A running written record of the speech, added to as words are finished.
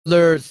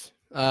There's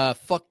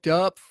fucked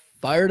up,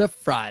 fired up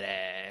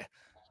Friday.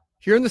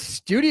 Here in the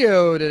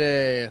studio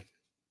today.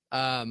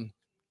 My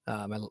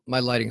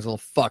lighting's a little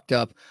fucked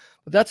up,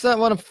 but that's not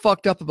what I'm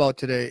fucked up about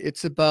today.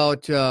 It's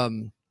about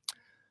the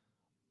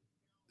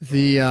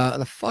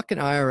fucking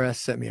IRS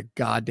sent me a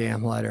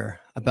goddamn letter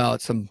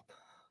about some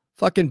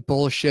fucking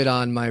bullshit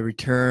on my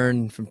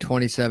return from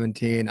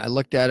 2017. I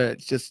looked at it.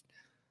 It's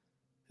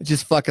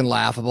just fucking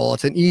laughable.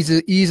 It's an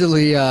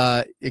easily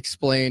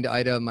explained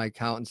item. My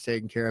accountant's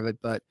taking care of it,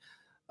 but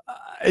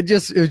it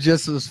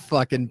just was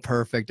fucking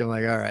perfect. I'm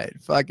like, all right,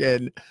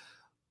 fucking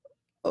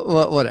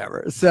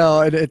whatever.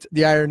 So it's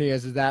the irony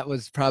is that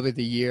was probably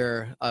the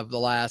year of the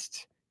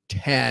last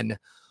 10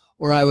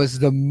 where I was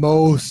the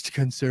most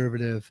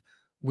conservative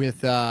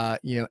with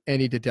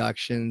any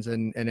deductions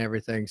and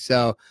everything.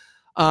 So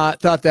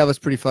thought that was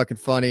pretty fucking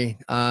funny.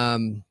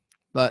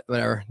 But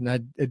whatever.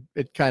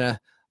 It kind of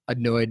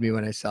annoyed me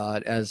when I saw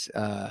it, as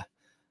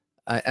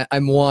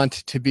I'm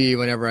wont to be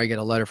whenever I get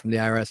a letter from the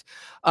IRS.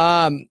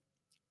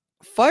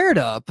 Fired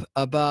up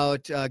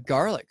about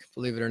garlic,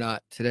 believe it or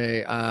not,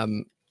 today.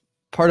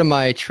 Part of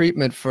my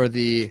treatment for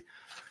the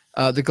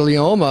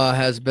glioma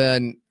has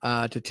been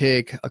to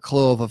take a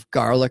clove of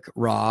garlic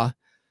raw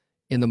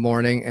in the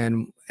morning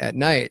and at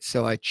night.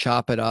 So I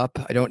chop it up.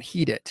 I don't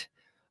heat it.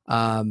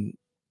 And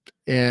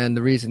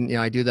the reason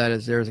I do that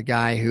is there's a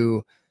guy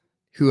who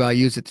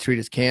used it to treat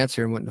his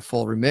cancer and went into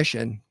full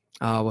remission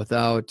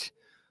without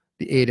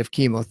the aid of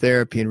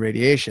chemotherapy and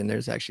radiation.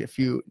 There's actually a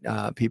few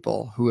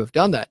people who have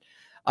done that.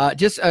 I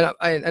don't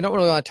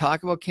really want to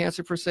talk about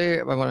cancer per se.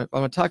 I want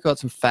to talk about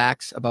some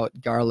facts about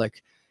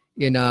garlic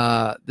in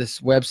this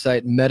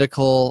website,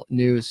 Medical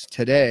News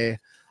Today.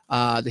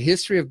 The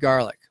history of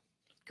garlic.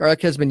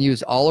 Garlic has been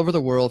used all over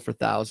the world for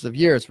thousands of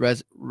years.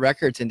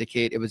 Records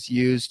indicate it was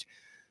used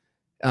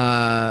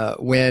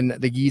when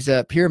the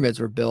Giza pyramids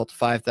were built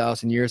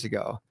 5,000 years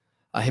ago.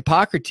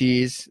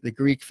 Hippocrates, the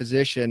Greek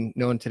physician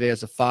known today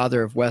as the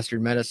father of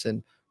Western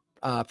medicine,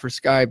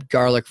 prescribed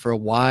garlic for a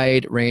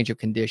wide range of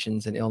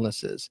conditions and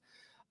illnesses,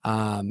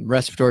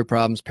 respiratory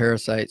problems,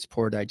 parasites,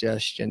 poor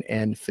digestion,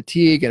 and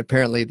fatigue. And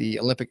apparently the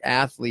Olympic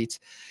athletes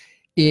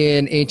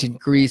in ancient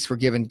Greece were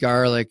given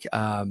garlic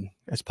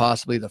as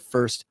possibly the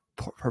first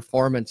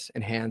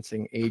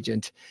performance-enhancing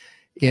agent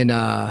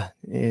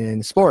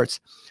in sports.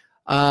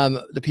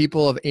 The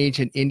people of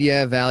ancient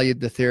India valued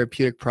the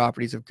therapeutic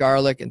properties of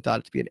garlic and thought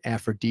it to be an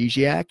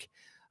aphrodisiac.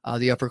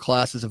 The upper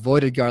classes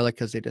avoided garlic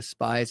because they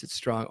despised its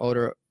strong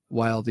odor,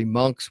 while the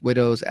monks,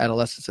 widows,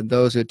 adolescents, and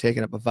those who had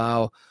taken up a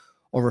vow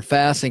over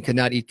fasting could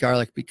not eat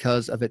garlic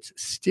because of its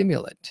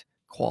stimulant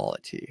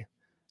quality.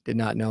 Did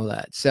not know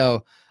that.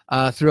 So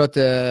throughout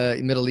the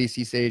Middle East,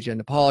 East Asia, and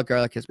Nepal,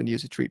 garlic has been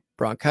used to treat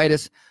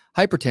bronchitis,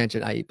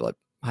 hypertension, i.e.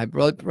 high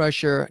blood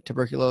pressure,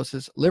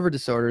 tuberculosis, liver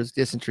disorders,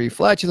 dysentery,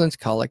 flatulence,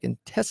 colic,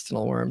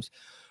 intestinal worms,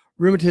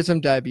 rheumatism,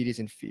 diabetes,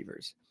 and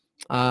fevers.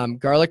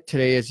 Garlic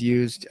today is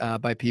used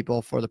by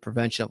people for the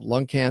prevention of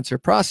lung cancer,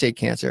 prostate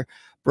cancer,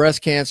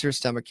 breast cancer,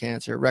 stomach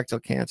cancer, rectal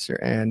cancer,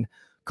 and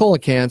colon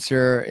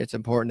cancer. It's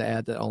important to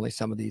add that only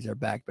some of these are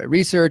backed by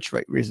research.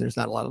 Right? Reason there's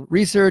not a lot of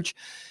research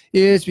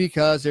is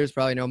because there's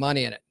probably no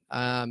money in it.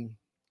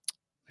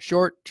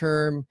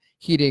 Short-term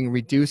heating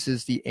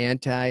reduces the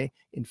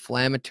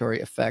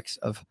anti-inflammatory effects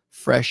of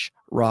fresh,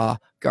 raw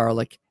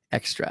garlic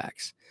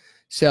extracts.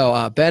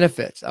 So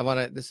benefits.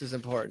 This is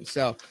important.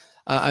 So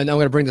and I'm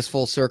going to bring this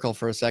full circle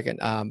for a second.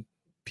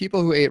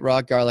 People who ate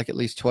raw garlic at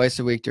least twice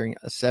a week during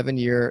a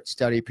 7-year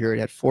study period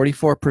had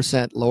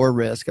 44% lower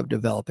risk of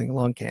developing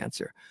lung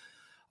cancer,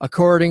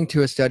 according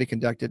to a study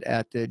conducted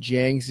at the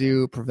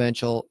Jiangsu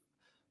Provincial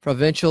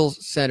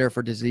Center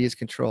for Disease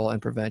Control and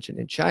Prevention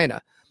in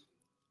China.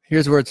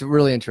 Here's where it's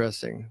really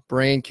interesting.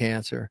 Brain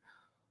cancer.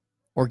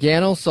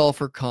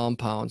 Organosulfur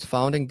compounds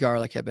found in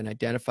garlic have been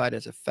identified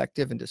as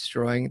effective in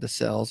destroying the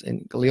cells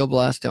in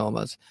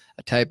glioblastomas,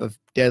 a type of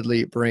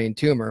deadly brain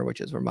tumor,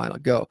 which is where mine will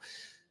go.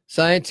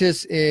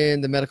 Scientists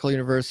in the Medical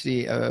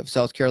University of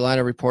South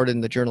Carolina reported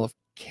in the Journal of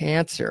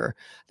Cancer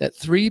that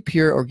 3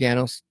 pure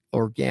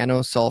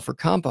organosulfur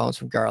compounds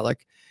from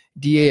garlic,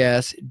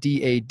 DAS,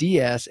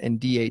 DADS, and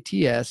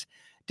DATS,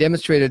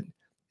 demonstrated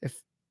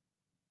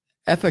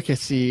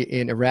efficacy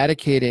in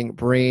eradicating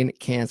brain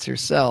cancer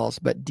cells,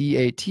 but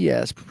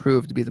DATS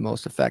proved to be the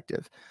most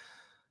effective.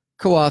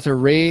 Co-author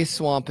Ray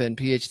Swampin,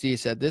 PhD,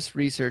 said this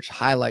research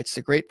highlights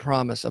the great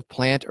promise of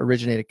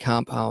plant-originated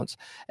compounds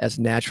as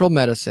natural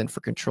medicine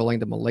for controlling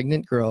the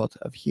malignant growth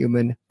of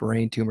human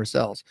brain tumor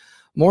cells.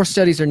 More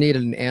studies are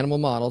needed in animal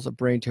models of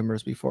brain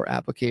tumors before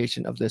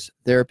application of this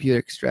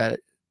therapeutic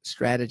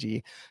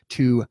strategy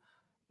to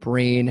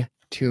brain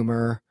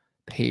tumor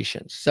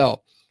patients.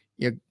 So,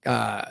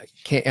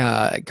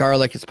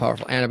 garlic is a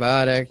powerful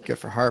antibiotic, good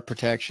for heart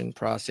protection,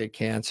 prostate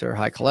cancer,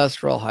 high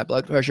cholesterol, high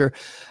blood pressure.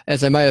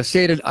 As I might have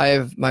stated,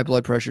 my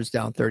blood pressure is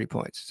down 30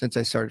 points since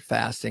I started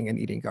fasting and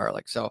eating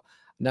garlic. So I'm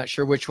not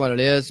sure which one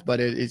it is, but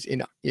it is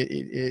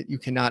you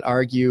cannot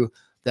argue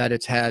that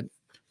it's had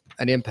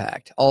an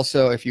impact.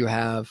 Also, if you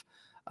have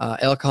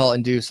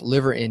alcohol-induced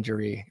liver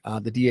injury,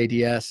 the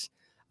DADS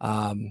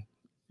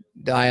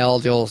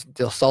diallyl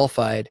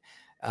sulfide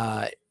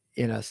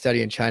in a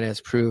study in China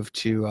has proved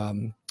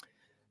to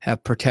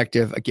have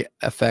protective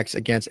effects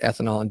against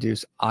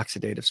ethanol-induced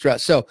oxidative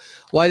stress. So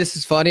why this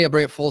is funny, I'll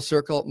bring it full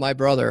circle. My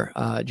brother,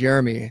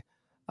 Jeremy,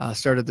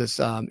 started this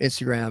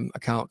Instagram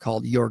account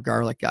called Your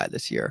Garlic Guy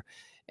this year.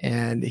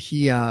 And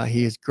he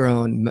has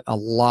grown a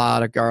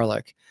lot of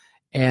garlic.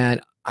 And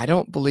I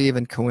don't believe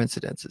in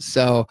coincidences.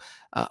 So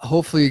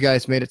hopefully you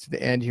guys made it to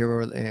the end here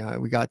where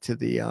we got to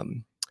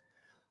the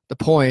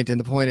point. And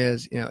the point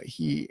is,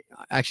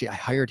 I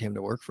hired him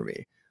to work for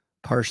me,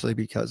 partially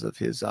because of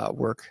his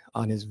work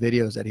on his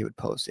videos that he would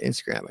post to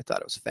Instagram. I thought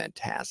it was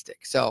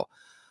fantastic. So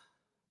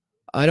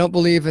I don't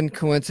believe in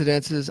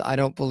coincidences. I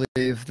don't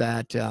believe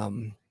that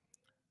the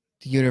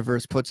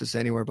universe puts us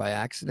anywhere by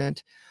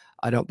accident.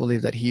 I don't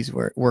believe that he's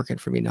working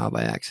for me now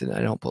by accident.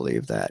 I don't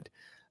believe that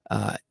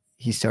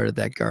he started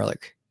that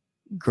garlic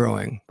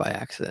growing by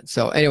accident.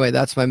 So anyway,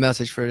 that's my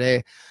message for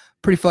today.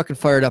 Pretty fucking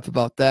fired up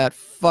about that.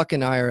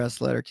 Fucking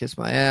IRS letter, kiss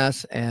my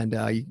ass. And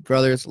you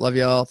brothers, love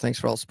y'all. Thanks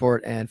for all the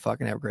support and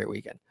fucking have a great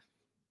weekend.